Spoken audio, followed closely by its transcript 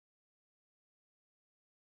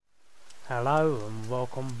Hello and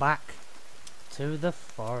welcome back to the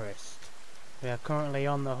forest. We are currently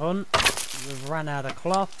on the hunt. We've run out of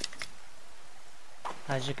cloth.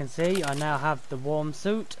 As you can see, I now have the warm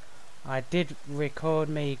suit. I did record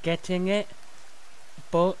me getting it,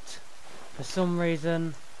 but for some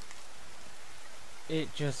reason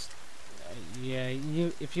it just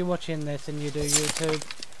if you're watching this and you do YouTube,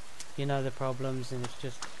 you know the problems, and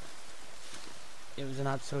it was an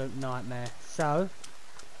absolute nightmare. So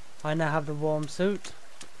I now have the warm suit.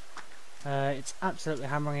 It's absolutely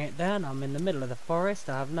hammering it down. I'm in the middle of the forest.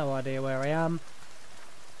 I have no idea where I am.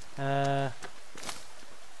 I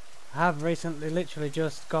have recently literally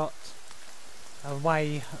just got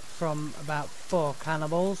away from about 4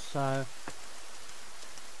 cannibals, so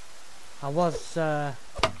I was on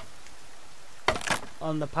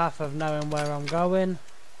the path of knowing where I'm going,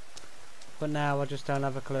 but now I just don't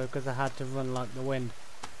have a clue because I had to run like the wind.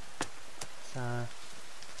 So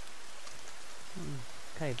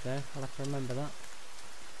cave there, I'll have to remember that.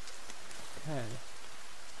 Okay,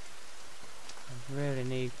 I really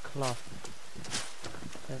need cloth.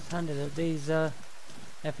 It's handy that these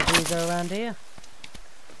effigies are around here.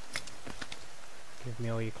 Give me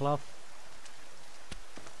all your cloth.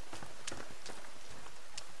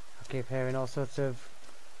 I keep hearing all sorts of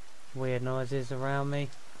weird noises around me.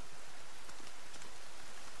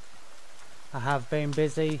 I have been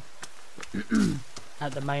busy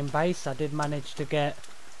at the main base. I did manage to get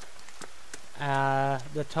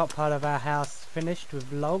the top part of our house finished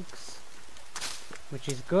with logs, which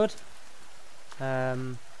is good.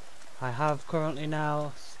 I have currently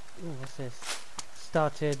now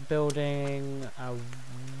started building a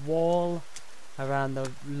wall around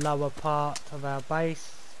the lower part of our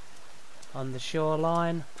base on the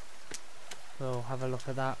shoreline. We'll have a look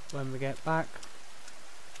at that when we get back.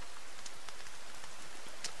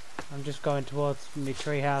 I'm just going towards my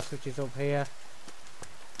tree house, which is up here,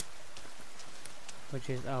 which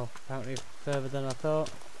is apparently further than I thought.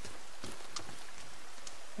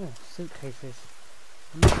 Oh, suitcases.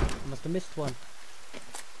 I must have missed one.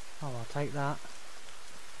 Oh, I'll take that.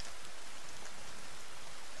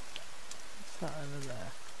 What's that over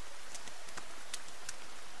there?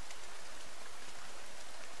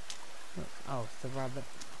 Oh, it's the rabbit.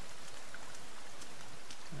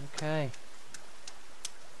 Okay.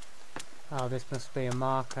 Oh, this must be a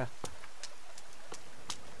marker.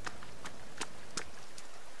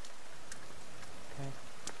 Okay.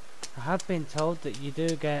 I have been told that you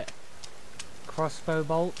do get crossbow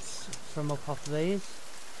bolts from up off these.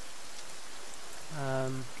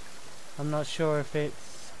 I'm not sure if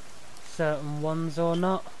it's certain ones or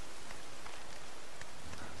not.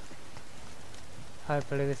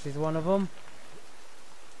 Hopefully this is one of them.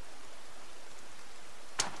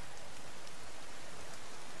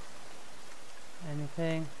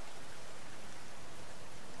 Anything?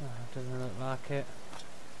 Oh, it doesn't look like it.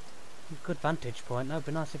 Good vantage point. That would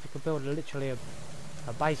be nice if you could build literally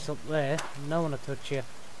a base up there. No one will touch you.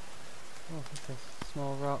 Oh, what's this?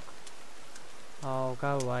 Small rock. Oh,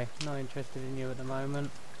 go away. Not interested in you at the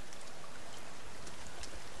moment.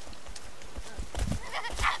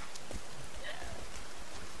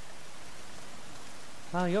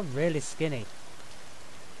 Oh, you're really skinny.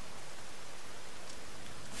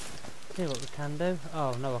 See what we can do.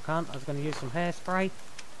 Oh, no I can't. I was going to use some hairspray.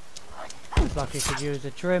 Looks like you could use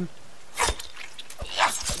a trim.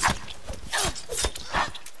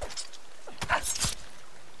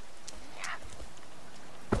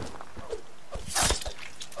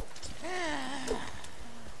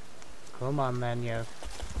 Come on, menu.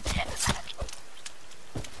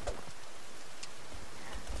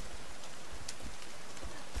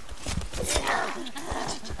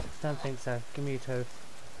 Don't think so. Give me 2.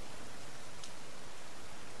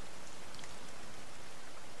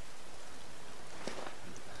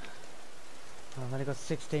 I've only got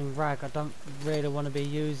 16 rag. I don't really want to be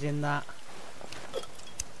using that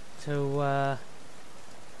to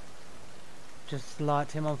just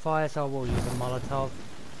light him on fire, so I will use a Molotov.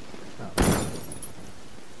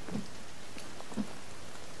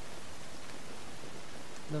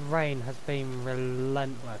 The rain has been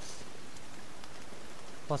relentless.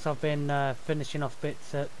 Whilst I've been finishing off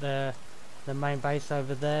bits at the main base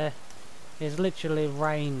over there, it's literally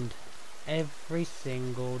rained every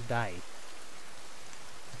single day.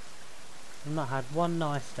 I've not had one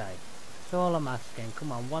nice day. That's all I'm asking.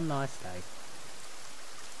 Come on, one nice day.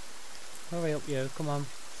 Hurry up you, come on,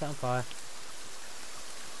 set on fire.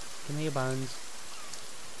 Give me your bones.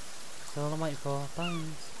 That's all I'm waiting for.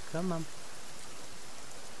 Bones, come on.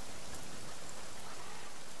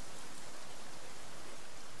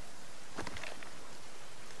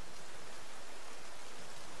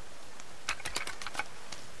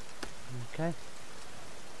 Okay.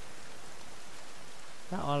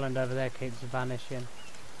 That island over there keeps vanishing.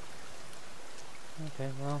 Okay,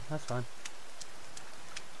 well, that's fine.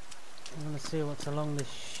 I want to see what's along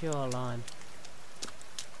this shoreline.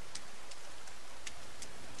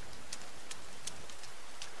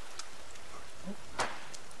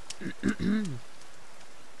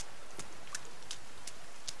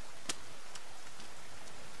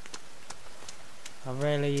 I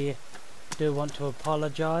really do want to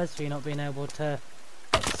apologise for you not being able to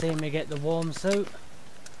see me get the warm suit.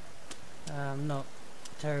 I'm not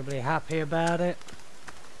terribly happy about it,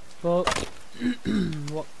 but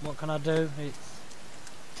what can I do? It's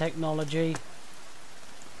technology.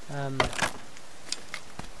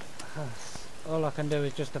 All I can do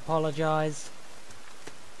is just apologise,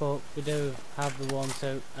 but we do have the warm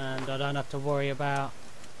suit and I don't have to worry about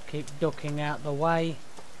keep ducking out the way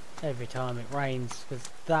every time it rains, because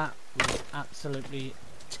that was absolutely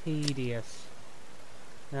tedious.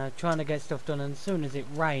 Now, trying to get stuff done, and as soon as it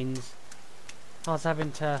rains I was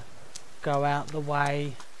having to go out the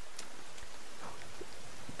way,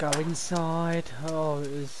 go inside. Oh,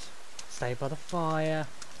 it was stay by the fire.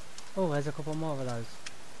 Oh, there's a couple more of those.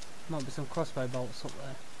 Might be some crossbow bolts up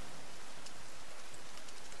there.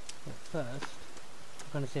 But first,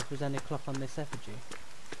 I'm going to see if there's any cloth on this effigy.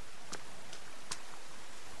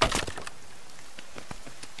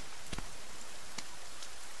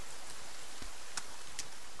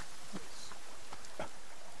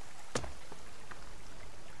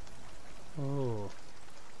 Oh.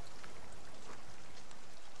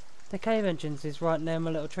 The cave entrance is right near my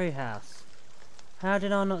little tree house. How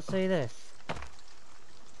did I not see this?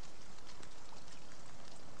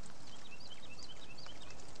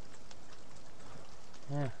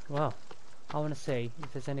 Yeah, well, I want to see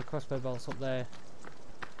if there's any crossbow bolts up there.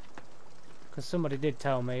 Because somebody did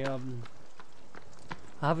tell me,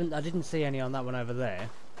 I didn't see any on that one over there.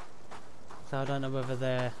 So I don't know whether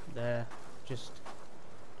they're just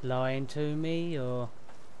lying to me or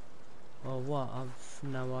what. I've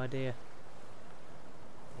no idea.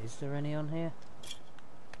 Is there any on here?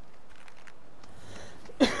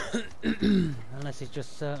 Unless it's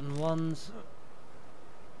just certain ones.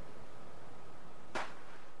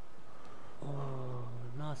 Oh,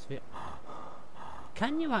 nice view.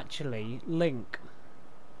 Can you actually link,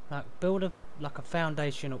 like build a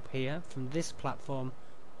foundation up here from this platform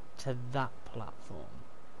to that platform?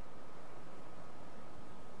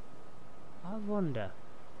 I wonder,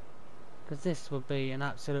 because this would be an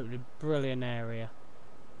absolutely brilliant area.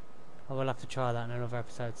 I will have to try that in another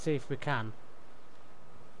episode, see if we can.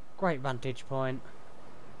 Great vantage point.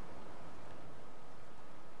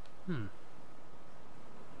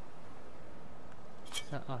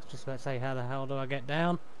 So, I was just about to say, how the hell do I get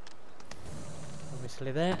down?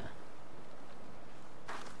 Obviously there.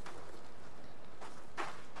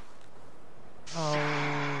 Oh,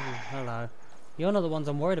 hello. You're not the ones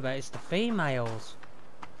I'm worried about, it's the females.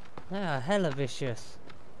 They are hella vicious.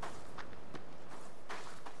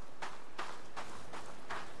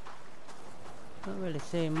 Not really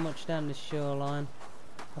seeing much down the shoreline.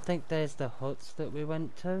 I think there's the huts that we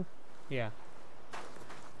went to. Yeah.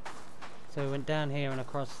 So we went down here and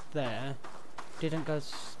across there. Didn't go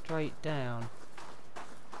straight down.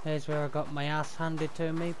 Here's where I got my ass handed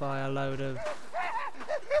to me by a load of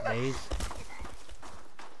these.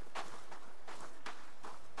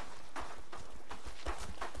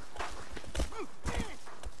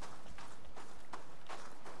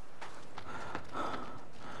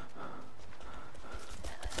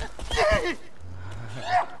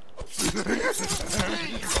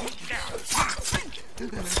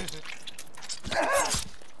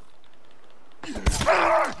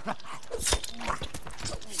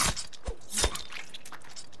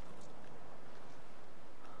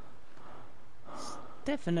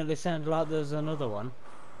 Definitely sounded like there's another one.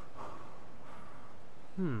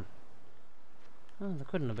 Oh, there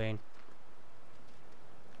couldn't have been.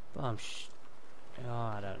 But oh,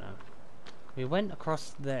 I don't know. We went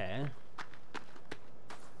across there,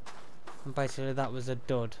 and basically that was a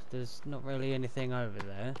dud. There's not really anything over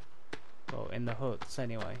there. Well, in the huts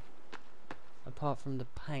anyway. Apart from the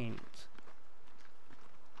paint.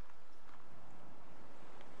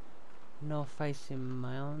 North facing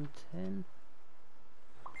mountain.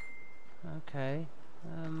 Okay.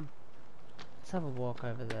 Let's have a walk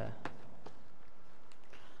over there.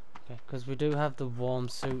 Okay, because we do have the warm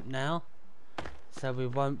suit now, so we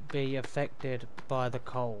won't be affected by the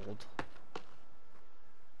cold.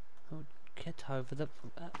 Oh, get over the...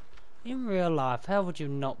 in real life, how would you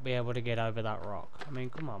not be able to get over that rock? I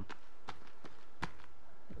mean, come on.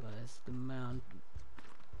 Where's the mountain?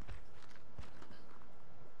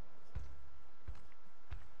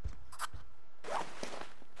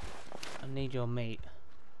 need your meat.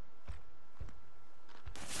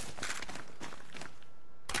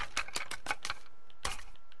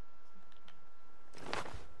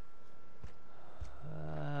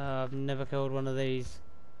 I've never killed one of these.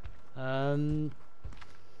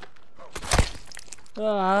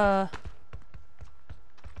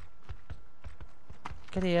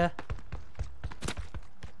 Get here.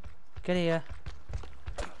 Get here.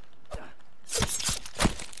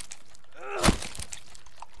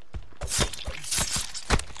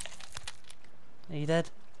 Are you dead?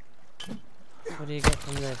 What do you get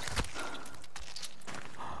from this?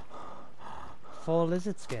 4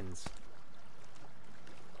 lizard skins.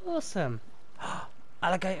 Awesome.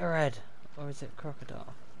 Alligator head. Or is it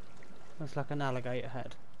crocodile? Looks like an alligator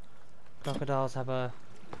head. Crocodiles have a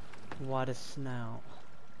wider snout.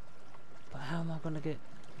 But how am I going to get...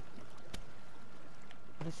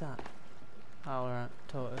 What is that? Oh, alright.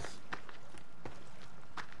 Tortoise.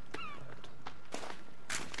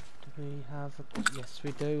 Do we have... Yes,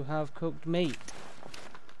 we do have cooked meat.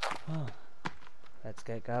 Oh. Let's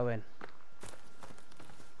get going.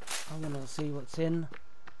 I want to see what's in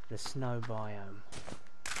the snow biome.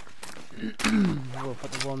 We'll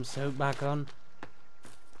put the warm suit back on.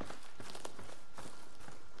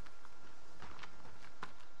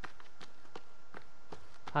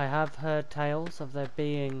 I have heard tales of there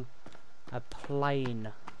being a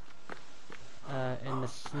plane in the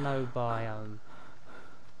snow biome.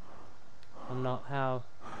 I'm not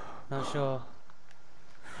sure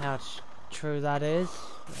how true that is.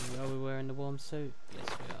 Are we wearing the warm suit? Yes,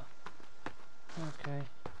 we are. Okay.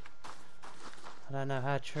 I don't know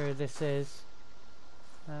how true this is.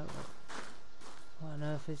 What on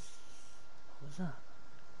earth is... What was that?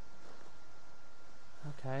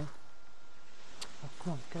 Okay. Oh,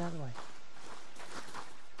 come on, get out of the way.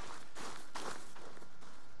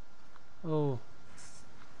 Oh.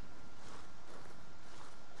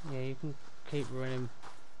 Yeah, you can keep running.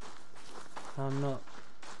 I'm not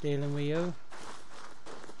dealing with you.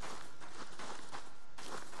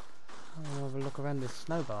 I'm gonna have a look around this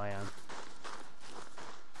snow biome.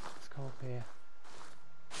 Let's go up here.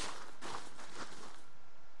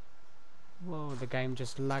 Whoa, the game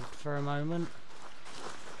just lagged for a moment.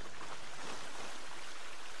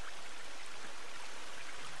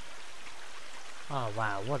 Oh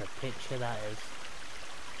wow, what a picture that is.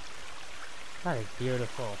 That is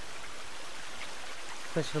beautiful.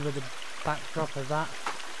 Especially with the backdrop of that.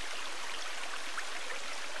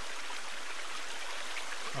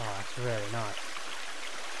 Oh, that's really nice.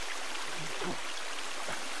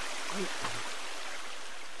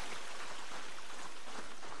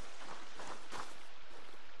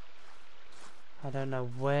 I don't know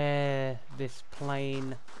where this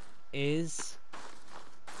plane is.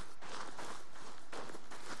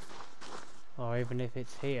 Or even if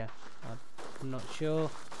it's here. I'm not sure.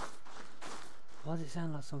 Why does it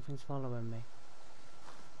sound like something's following me?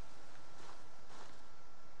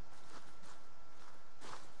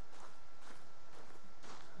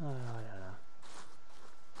 Oh, I don't know.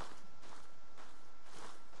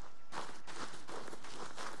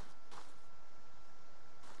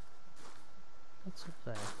 What's up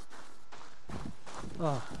there?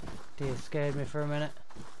 Oh, dear, scared me for a minute.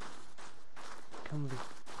 Can we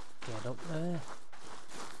get up there?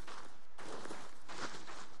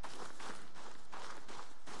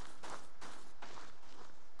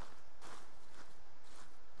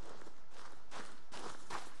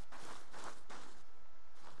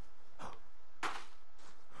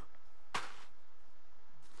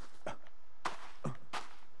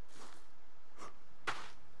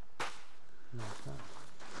 No, it's not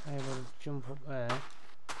able to jump up there.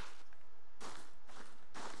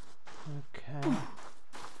 Okay.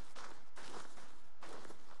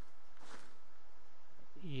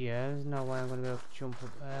 Yeah, there's no way I'm going to be able to jump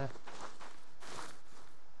up there.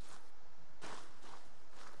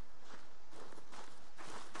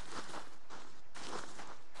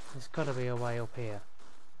 There's got to be a way up here.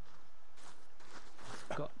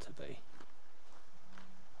 There's got to be.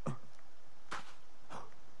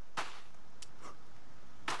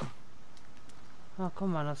 Oh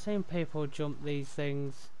come on, I've seen people jump these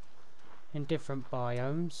things in different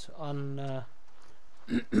biomes on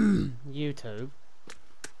YouTube,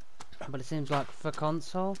 but it seems like for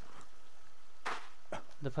console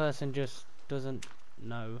the person just doesn't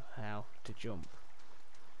know how to jump.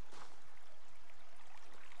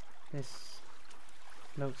 This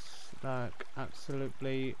looks like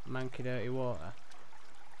absolutely manky dirty water,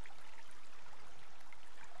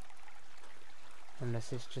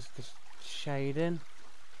 unless it's just the shading.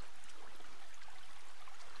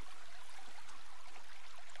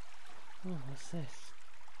 Oh, what's this?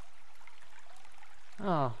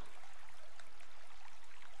 Oh.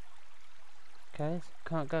 Okay, so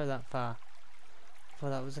can't go that far. I thought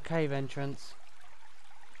that was a cave entrance.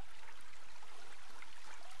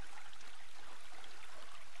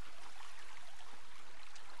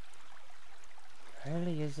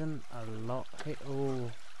 Really isn't a lot here.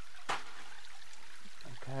 Ooh.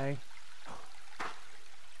 Okay.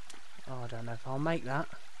 Oh, I don't know if I'll make that.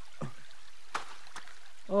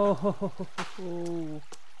 Oh,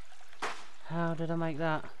 how did I make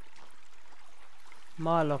that?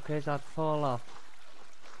 My luck is I'd fall off.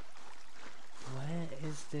 Where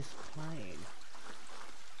is this plane?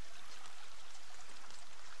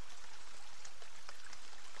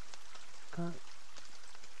 Can't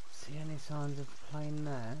see any signs of the plane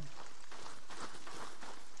there.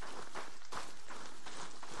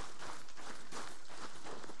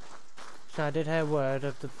 So I did hear word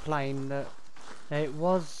of the plane that it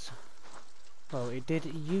was, well, it did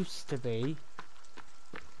used to be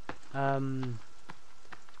in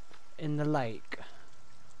the lake,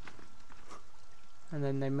 and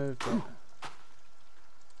then they moved it.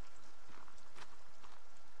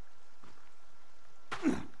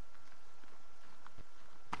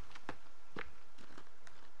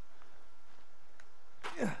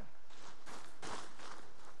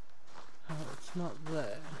 Oh, it's not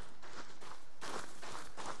there.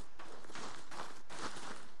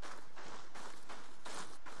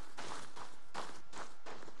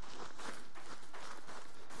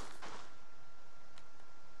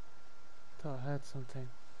 Thought I heard something.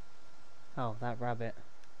 Oh, that rabbit.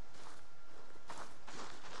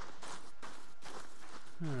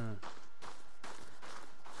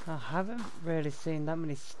 I haven't really seen that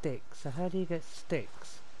many sticks. So how do you get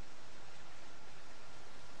sticks?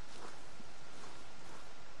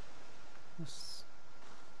 Oh,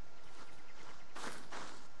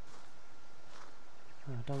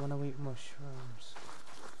 I don't want to eat mushrooms.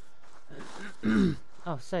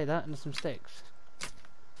 Oh, say that and some sticks.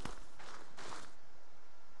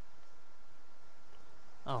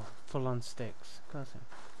 Oh, full on sticks. Got it.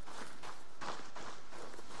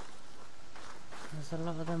 There's a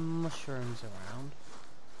lot of them mushrooms around.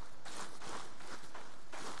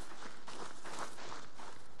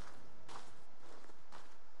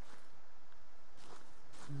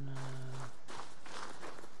 No.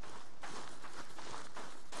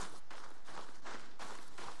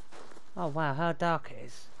 Oh wow, how dark it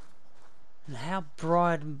is. And how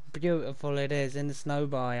bright and beautiful it is in the snow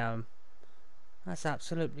biome. That's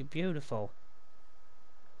absolutely beautiful.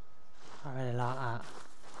 I really like that.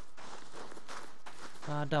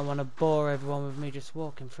 I don't want to bore everyone with me just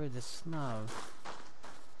walking through the snow.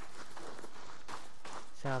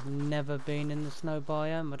 See, I've never been in the snow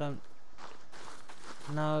biome. I don't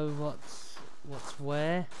know what's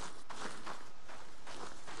where.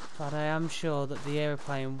 But I am sure that the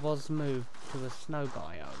airplane was moved to a snow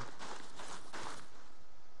biome.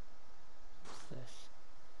 What's this?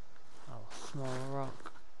 Oh, a small rock.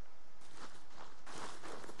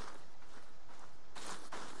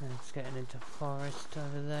 And it's getting into forest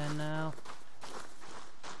over there now.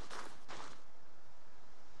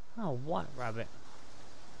 Oh, white rabbit.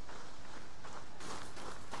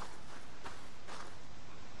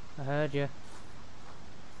 I heard you.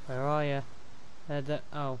 Where are you?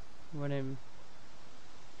 Oh, running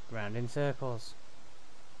round in circles.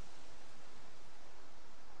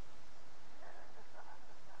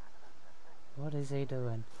 What is he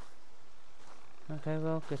doing? Okay,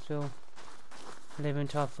 well, guess we'll leave him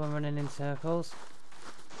to have fun running in circles.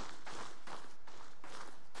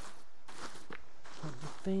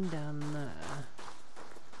 We've been down there.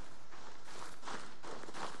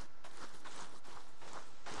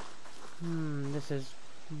 This has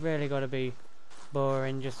really got to be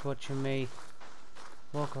boring just watching me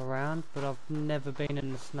walk around, but I've never been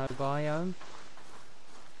in the snow biome.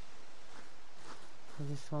 Is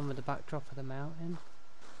this one with the backdrop of the mountain?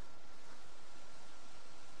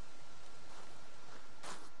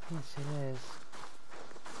 Yes, it is.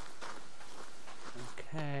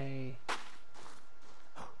 Okay.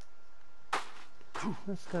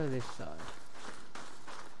 Let's go this side.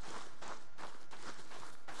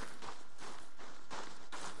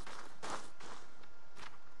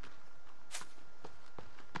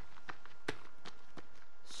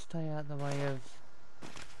 Stay out the way of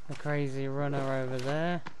the crazy runner over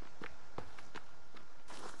there.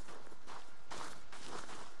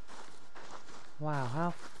 Wow,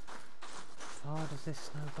 how far does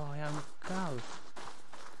this snow biome go?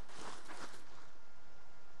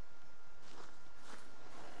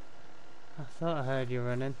 I thought I heard you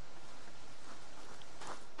running.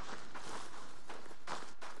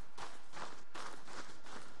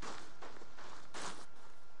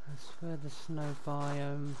 the snow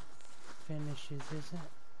biome finishes, is it?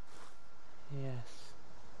 Yes.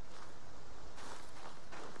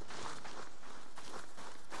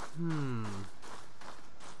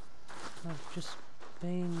 I've just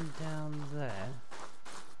been down there.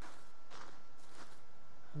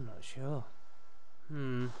 I'm not sure.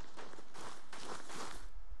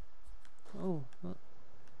 Oh, what?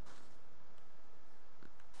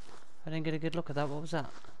 I didn't get a good look at that. What was that?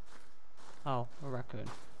 Oh, a raccoon.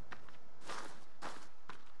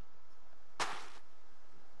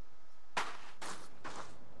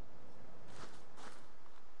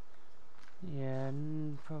 Yeah,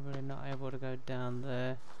 probably not able to go down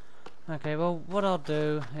there. Okay, well, what I'll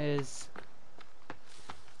do is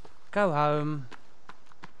go home.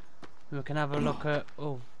 We can have a look at...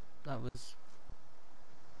 Oh, that was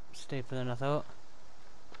steeper than I thought.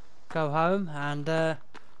 Go home and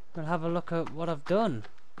we'll have a look at what I've done.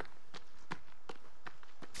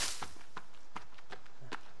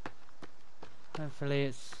 Hopefully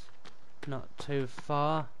it's not too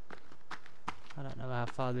far. I don't know how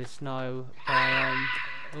far this snow biome...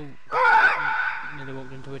 Oh, nearly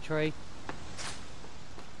walked into a tree.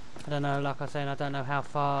 I don't know, like I was saying, I don't know how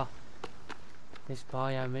far this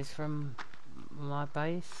biome is from my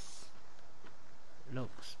base.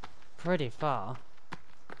 Looks pretty far.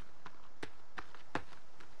 I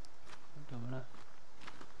don't wanna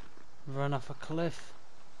run off a cliff.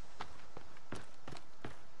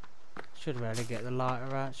 Should really get the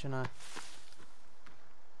lighter out, shouldn't I?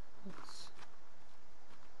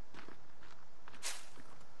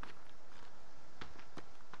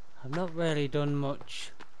 I've not really done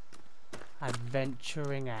much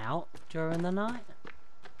adventuring out during the night,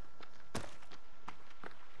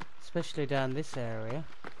 especially down this area.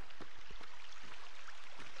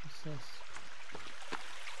 What's this?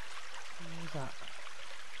 What is that?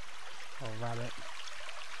 Oh, rabbit.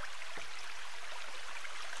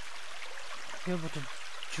 Be able to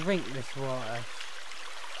drink this water.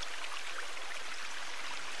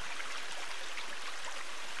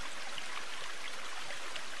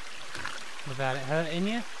 Without it hurting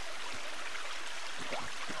you.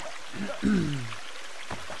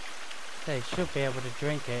 They should be able to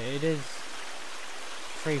drink it. It is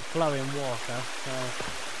free flowing water, so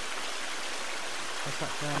what's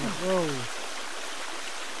that down there? Whoa!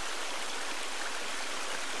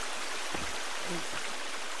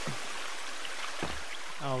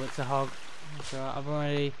 Oh, it's a hog. That's alright. I'm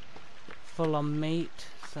already full on meat,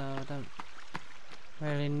 so I don't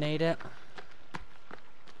really need it.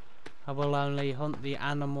 I will only hunt the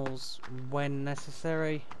animals when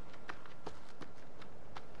necessary.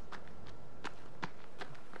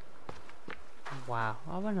 Wow,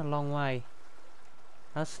 I went a long way.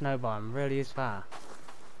 That snow biome really is far.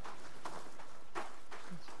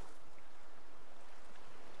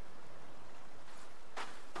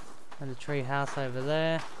 And the tree house over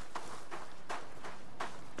there.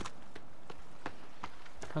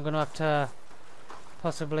 I'm gonna have to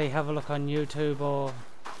possibly have a look on YouTube or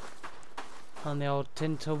on the old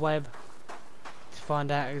Tinterweb to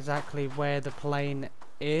find out exactly where the plane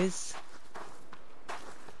is.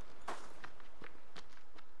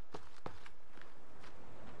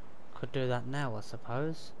 Could do that now, I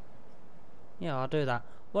suppose. Yeah, I'll do that.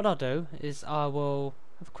 What I'll do is I will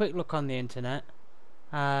have a quick look on the internet.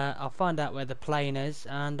 I'll find out where the plane is,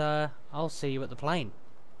 and I'll see you at the plane.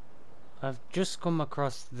 I've just come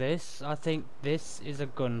across this. I think this is a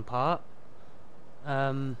gun part.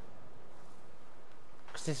 Because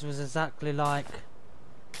this was exactly like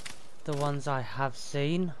the ones I have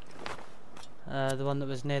seen. The one that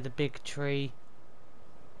was near the big tree.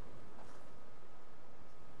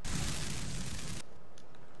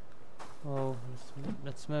 Oh,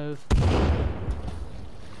 let's move.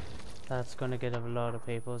 That's gonna get a lot of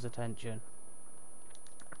people's attention.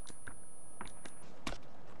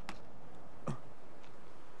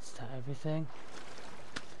 Is that everything?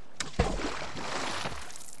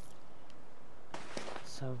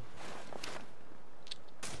 So,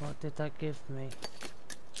 what did that give me?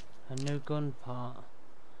 A new gun part.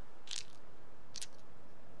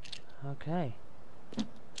 Okay.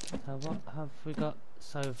 So what have we got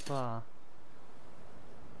so far?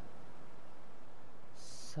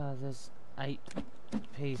 So there's 8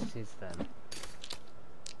 pieces then.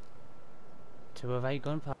 2 of 8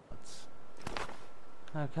 gun parts.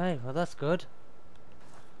 Okay, well that's good.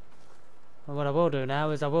 Well, what I will do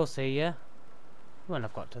now is I will see you when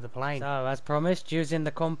I've got to the plane. So as promised, using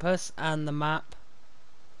the compass and the map,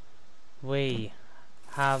 we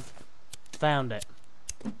have found it.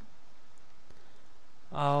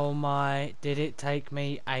 Oh my, did it take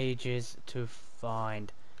me ages to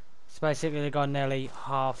find. It's basically gone nearly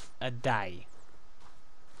half a day.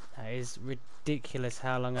 That is ridiculous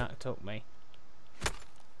how long that took me.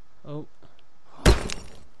 Oh,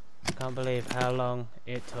 I can't believe how long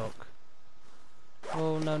it took.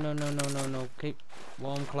 Oh, no, no, no, no, no, no. Keep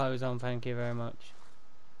warm clothes on, thank you very much.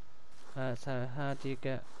 So, how do you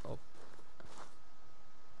get up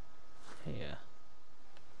here?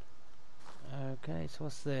 Okay, so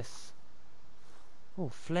what's this? Oh,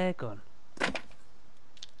 flare gun.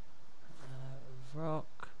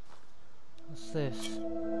 Rock. What's this?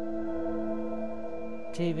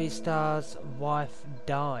 TV star's wife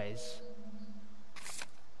dies.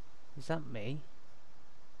 Is that me?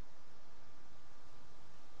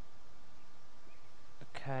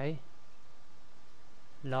 Okay.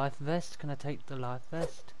 Life vest. Can I take the life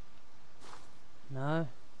vest? No.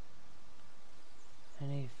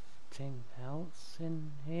 Anything else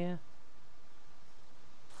in here?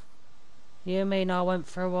 You mean I went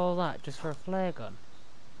through all that just for a flare gun?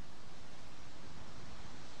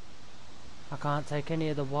 I can't take any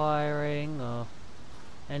of the wiring or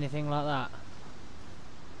anything like that.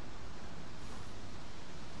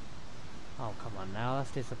 Oh, come on now, that's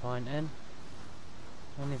disappointing.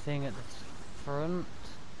 Anything at the front?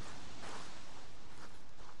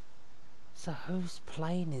 So whose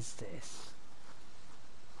plane is this?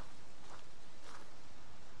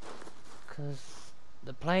 Because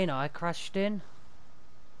the plane I crashed in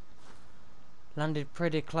landed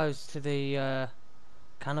pretty close to the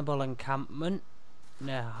cannibal encampment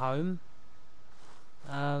near home.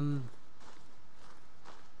 The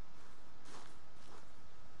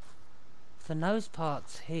nose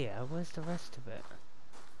part's here. Where's the rest of it?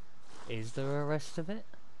 Is there a rest of it?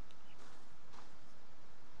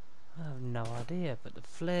 I have no idea, but the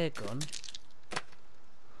flare gun.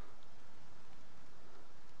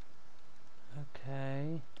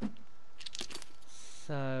 Okay.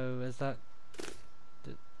 So, is that...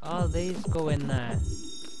 Oh, these go in there.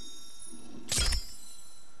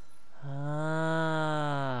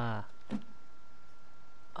 Ah.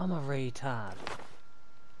 I'm a retard.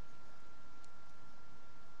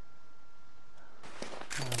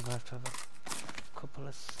 I'm going to have a couple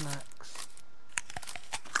of snacks.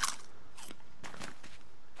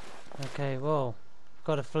 Okay, well,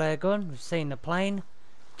 got a flare gun. We've seen the plane.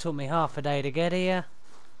 Took me half a day to get here.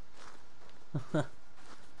 Oh,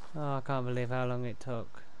 I can't believe how long it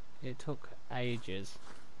took. It took ages.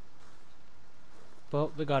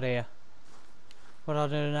 But we got here. What I'll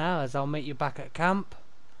do now is I'll meet you back at camp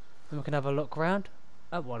and we can have a look round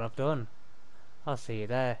at what I've done. I'll see you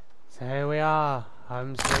there. So here we are,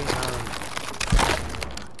 home sweet home.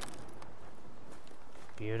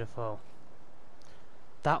 Beautiful.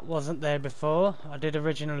 That wasn't there before. I did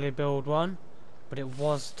originally build one, but it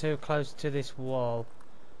was too close to this wall.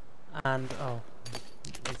 And, oh,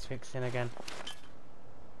 it's fixing again.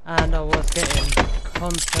 And I was getting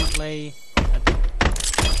constantly, as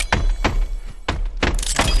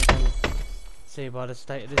you can see by the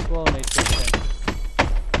state of this wall needs fixing.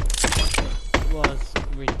 It was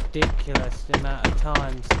ridiculous the amount of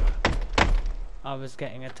times I was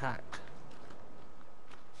getting attacked.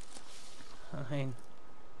 I mean,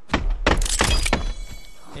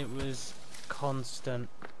 it was constant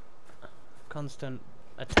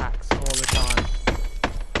attacks all the time.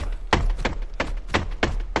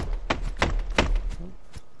 Oh,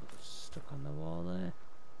 stuck on the wall there.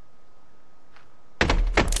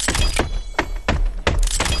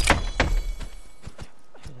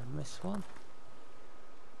 Did I miss one?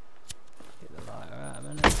 Get the lighter out a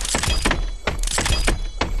minute.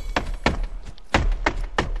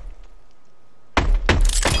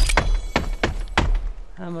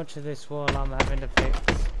 How much of this wall I'm having to fix?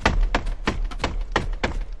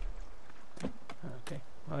 Okay,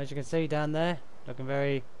 well, as you can see down there, looking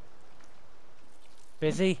very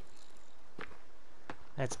busy.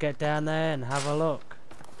 Let's get down there and have a look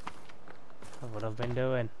at what I've been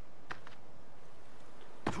doing.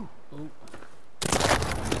 Ooh.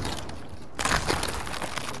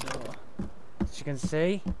 As you can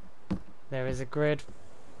see, there is a grid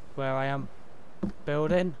where I am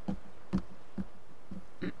building.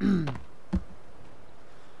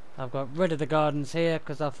 I've got rid of the gardens here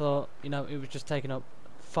because I thought, you know, it was just taking up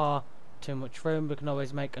far too much room. We can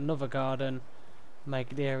always make another garden,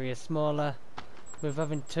 make the area smaller. With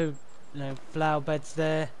having two, you know, flower beds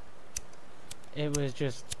there, it was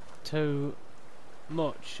just too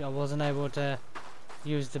much. I wasn't able to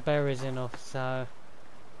use the berries enough, so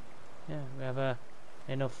yeah, we have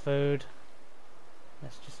enough food.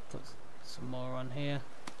 Let's just put some more on here.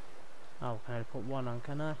 Oh, can I put one on,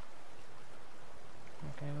 can I?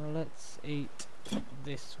 Okay, well, let's eat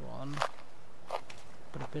this one.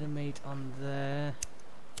 put a bit of meat on there.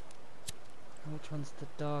 Which one's the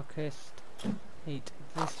darkest? Eat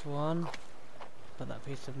this one. Put that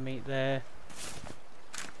piece of meat there.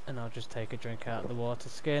 And I'll just take a drink out of the water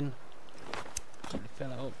skin. Let me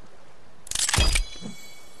fill it up.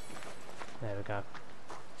 There we go.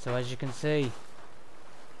 So as you can see,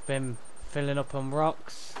 been filling up on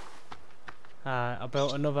rocks. I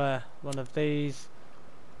built another one of these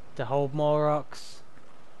to hold more rocks,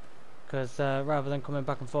 because rather than coming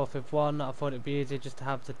back and forth with one, I thought it'd be easier just to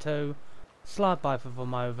have the two, slide both of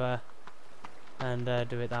them over and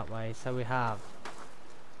do it that way. So we have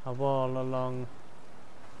a wall along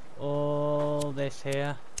all this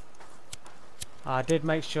here. I did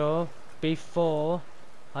make sure before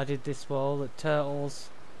I did this wall that turtles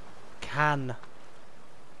can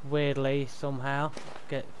weirdly somehow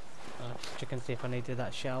get, as you can see if I needed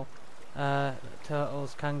that shell,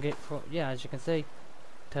 turtles can get through. Yeah, as you can see,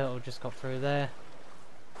 turtle just got through there.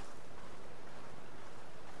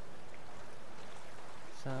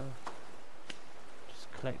 So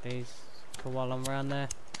just collect these for while I'm around there.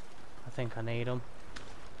 I think I need them.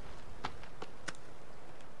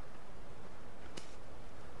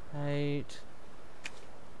 8.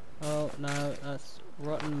 Oh no, that's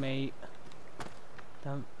rotten meat.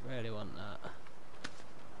 Don't really want that.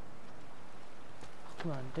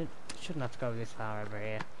 Come on, shouldn't have to go this far over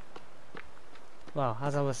here. Well,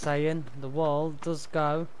 as I was saying, the wall does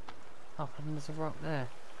go. Oh, and there's a rock there.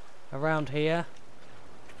 Around here,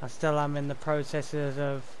 I still am in the processes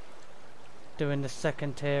of doing the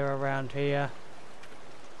second tier around here.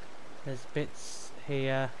 There's bits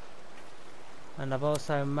here. And I've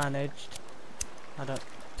also managed, I don't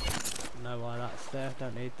know why that's there,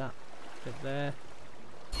 don't need that bit there.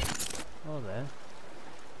 Oh, there.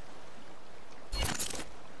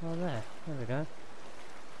 Oh, there we go.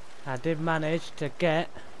 I did manage to get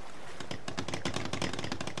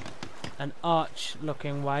an arch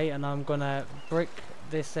looking way, and I'm gonna brick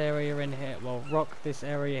this area in here, well, rock this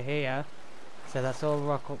area here, so that's all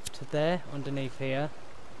rock up to there underneath here.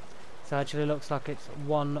 So it actually looks like it's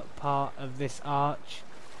one part of this arch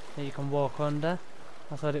that you can walk under.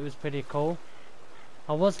 I thought it was pretty cool.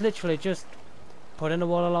 I was literally just putting a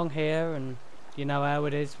wall along here, and you know how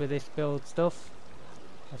it is with this build stuff,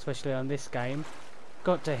 especially on this game.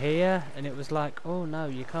 Got to here and it was like, oh no,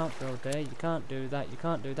 you can't build there, you can't do that, you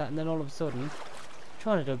can't do that, and then all of a sudden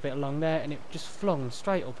trying to do a bit along there and it just flung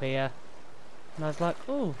straight up here, and I was like,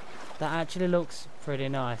 oh, that actually looks pretty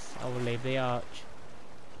nice. I will leave the arch.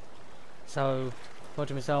 So I thought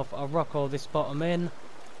to myself, I'll rock all this bottom in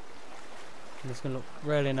and it's gonna look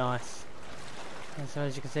really nice. And so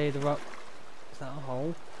as you can see, the rock, is that a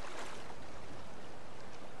hole?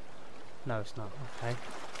 No, it's not. Okay.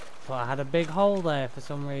 Thought I had a big hole there for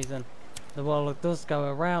some reason. The wall does go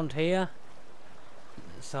around here,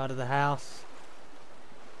 the side of the house,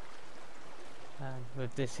 and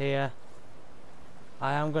with this here,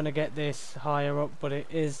 I am going to get this higher up, but it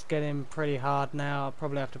is getting pretty hard now. I'll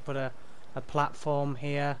probably have to put a platform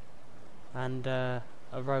here and a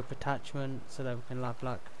rope attachment so that we can have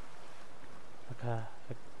like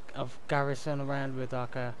a garrison around with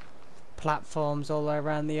like a platforms all the way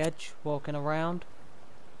around the edge, walking around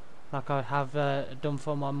like I have done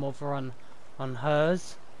for my mother on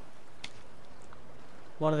hers.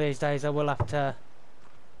 One of these days I will have to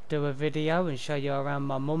do a video and show you around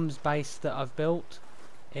my mum's base that I've built.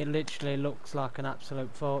 It literally looks like an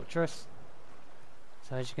absolute fortress.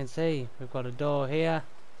 So as you can see, we've got a door here,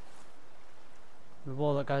 the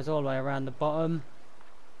wall that goes all the way around the bottom.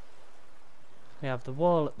 We have the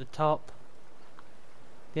wall at the top.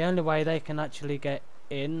 The only way they can actually get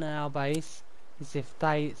in our base is if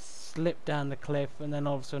they slip down the cliff and then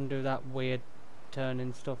all of a sudden do that weird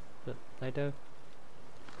turning stuff that they do.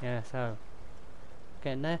 Yeah, so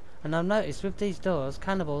getting there. And I've noticed with these doors,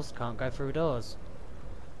 cannibals can't go through doors.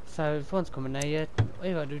 So if one's coming near you, all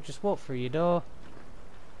you gotta do is just walk through your door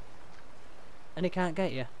and it can't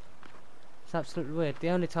get you. It's absolutely weird. The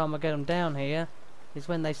only time I get them down here is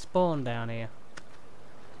when they spawn down here.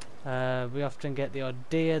 We often get the odd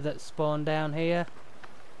deer that spawn down here,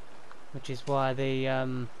 which is why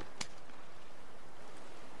the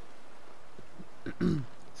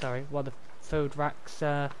sorry, why the food racks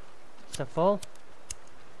are so full.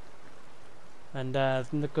 And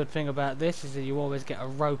the good thing about this is that you always get a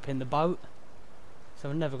rope in the boat, so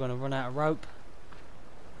we're never going to run out of rope,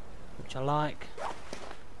 which I like.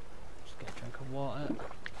 Just get a drink of water.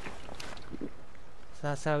 So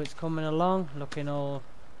that's how it's coming along, looking all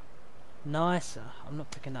nice. I'm not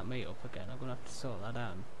picking that meat up again. I'm going to have to sort that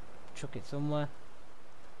out and chuck it somewhere.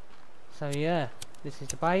 So yeah, this is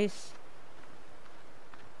the base.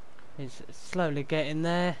 It's slowly getting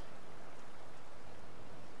there.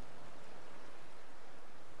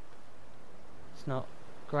 It's not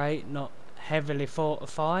great, not heavily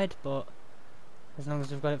fortified, but as long as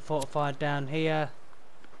we've got it fortified down here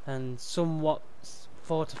and somewhat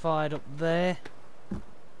fortified up there,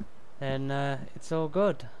 then it's all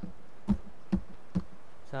good.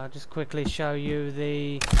 So I'll just quickly show you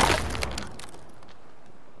the...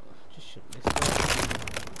 just shut this door.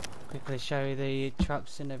 Quickly show you the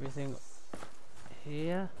traps and everything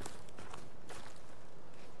here.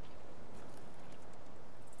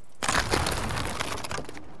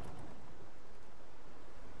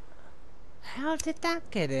 How did that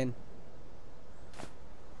get in?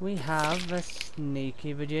 We have a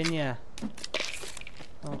sneaky Virginia.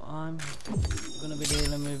 Oh, I'm gonna be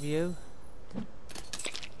dealing with you.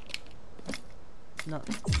 No,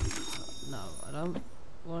 I don't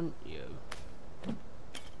want you.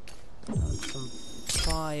 I want some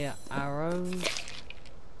fire arrows.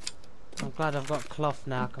 I'm glad I've got cloth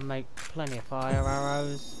now. I can make plenty of fire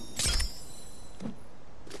arrows.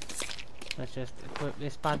 Let's just equip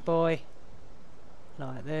this bad boy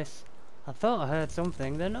like this. I thought I heard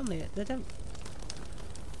something. They don't.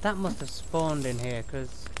 That must have spawned in here,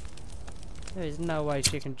 because there is no way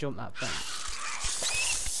she can jump that fence.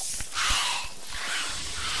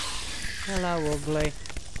 Hello, ugly.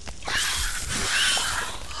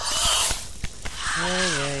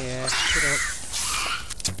 Yeah. Get up.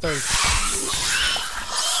 Boom.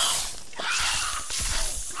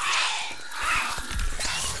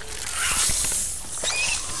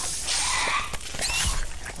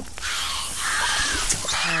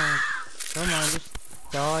 Oh, come on, just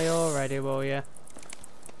die already, will ya?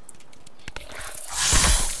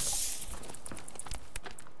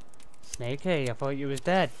 Sneaky, I thought you was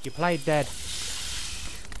dead. You played dead.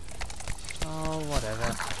 Oh,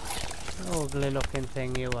 whatever. Ugly looking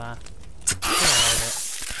thing you are. Get out of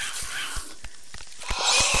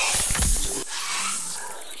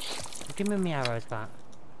it. Give me my arrows back.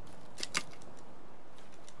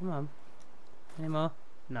 Come on. Any more?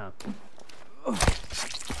 No.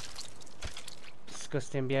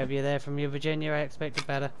 Disgusting behaviour there from you, Virginia. I expected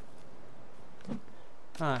better.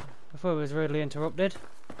 Right, before we was rudely interrupted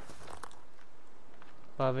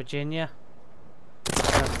by Virginia.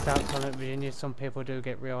 I start calling it Virginia. Some people do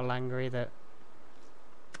get real angry that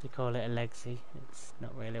you call it a legacy. It's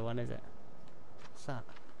not really one, is it? What's that?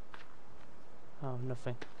 Oh,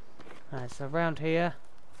 nothing. Alright, so around here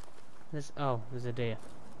there's there's a deer.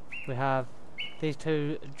 We have these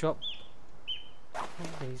two drop what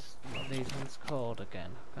are these ones called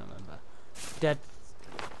again? I can't remember.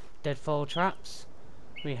 Deadfall traps.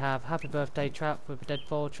 We have happy birthday trap with a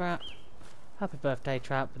deadfall trap. Happy birthday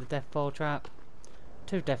trap with a deathfall trap.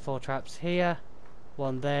 Two deathfall traps here.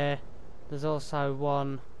 One there. There's also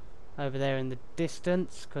one over there in the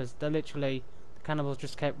distance, because they're literally, the cannibals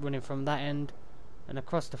just kept running from that end and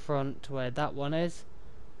across the front to where that one is,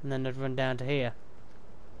 and then they'd run down to here.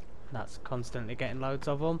 That's constantly getting loads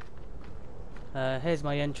of them. Here's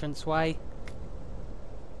my entrance way,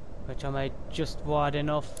 which I made just wide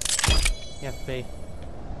enough. You have to be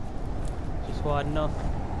just wide enough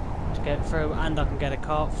to get through, and I can get a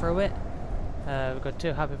cart through it. We've got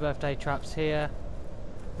two happy birthday traps here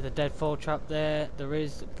with a deadfall trap there. There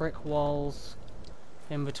is brick walls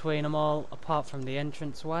in between them all, apart from the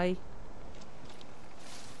entrance way.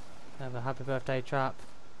 I have a happy birthday trap,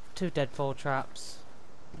 two deadfall traps.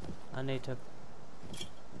 I need to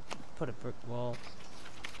put a brick wall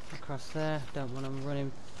across there. Don't want them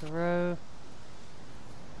running through.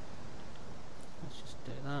 Let's just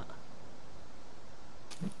do that.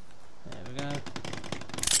 There we go.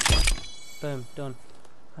 Boom, done.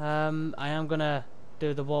 I am gonna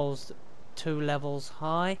do the walls 2 levels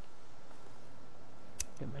high.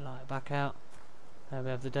 Get my light back out. There we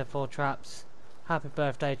have the deadfall traps, happy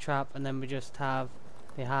birthday trap, and then we just have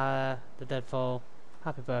the deadfall,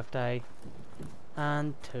 happy birthday,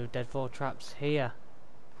 and 2 deadfall traps here,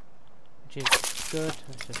 which is good.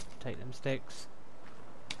 Let's just take them sticks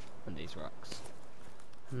and these rocks,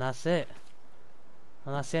 and that's it.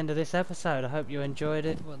 And that's the end of this episode. I hope you enjoyed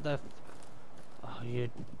it. What the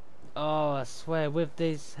I swear, with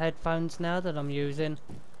these headphones now that I'm using,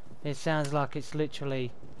 it sounds like it's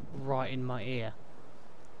literally right in my ear.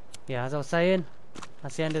 Yeah, as I was saying,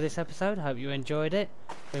 that's the end of this episode. I hope you enjoyed it.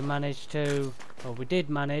 We did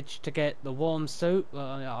manage to get the warm suit.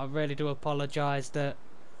 I really do apologise that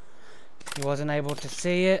you wasn't able to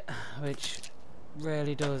see it, which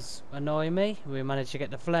really does annoy me. We managed to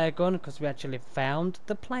get the flare gun because we actually found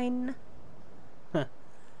the plane.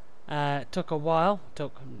 It took a while,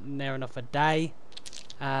 took near enough a day,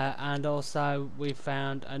 and also we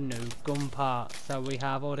found a new gun part. So we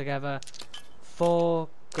have altogether 4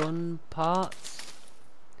 gun parts,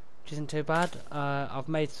 which isn't too bad. I've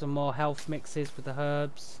made some more health mixes with the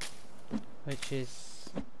herbs, which is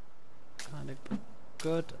kind of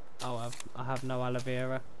good. Oh, I have no aloe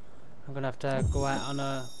vera. I'm gonna have to go out on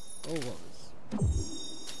a. Oh,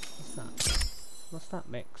 what's that? What's that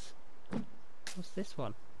mix? What's this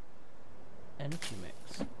one? Energy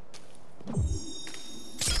mix.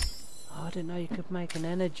 Oh, I didn't know you could make an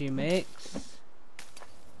energy mix.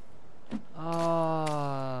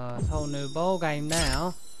 Oh, it's a whole new ball game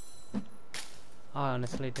now. I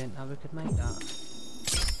honestly didn't know we could make that.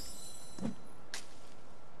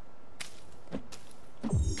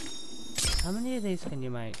 How many of these can you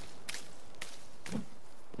make?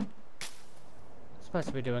 Supposed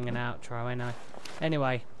to be doing an outro, ain't I?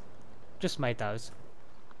 Anyway, just made those.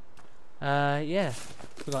 Yeah,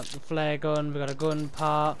 we got the flare gun, we got a gun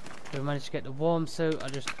part, we managed to get the warm suit. I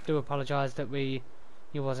just do apologise that you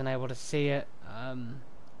wasn't able to see it.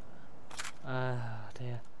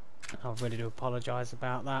 Dear, I really do apologise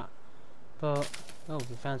about that. But oh,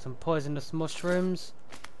 we found some poisonous mushrooms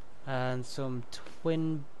and some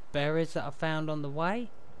twin berries that I found on the way,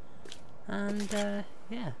 and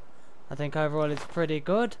yeah, I think overall it's pretty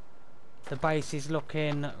good. The base is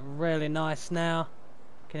looking really nice now,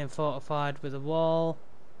 getting fortified with a wall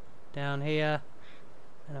down here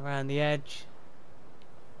and around the edge.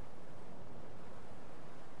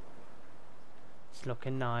 It's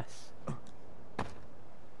looking nice.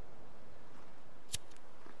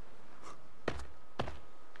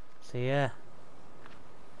 So yeah,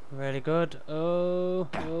 really good. Oh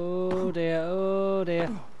dear, oh dear.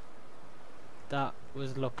 That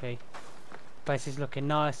was lucky. Base is looking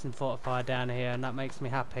nice and fortified down here, and that makes me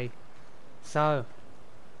happy. So,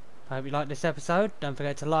 I hope you liked this episode. Don't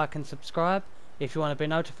forget to like and subscribe. If you want to be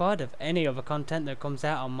notified of any other content that comes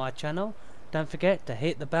out on my channel, don't forget to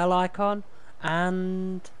hit the bell icon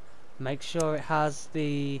and make sure it has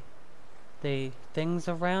the things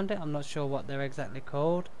around it. I'm not sure what they're exactly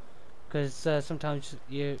called, because sometimes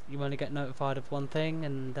you only get notified of one thing,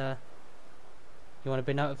 and you want to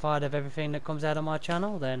be notified of everything that comes out on my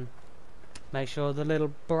channel, then make sure the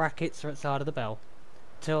little brackets are at the side of the bell.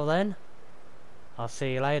 Till then, I'll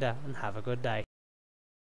see you later and have a good day.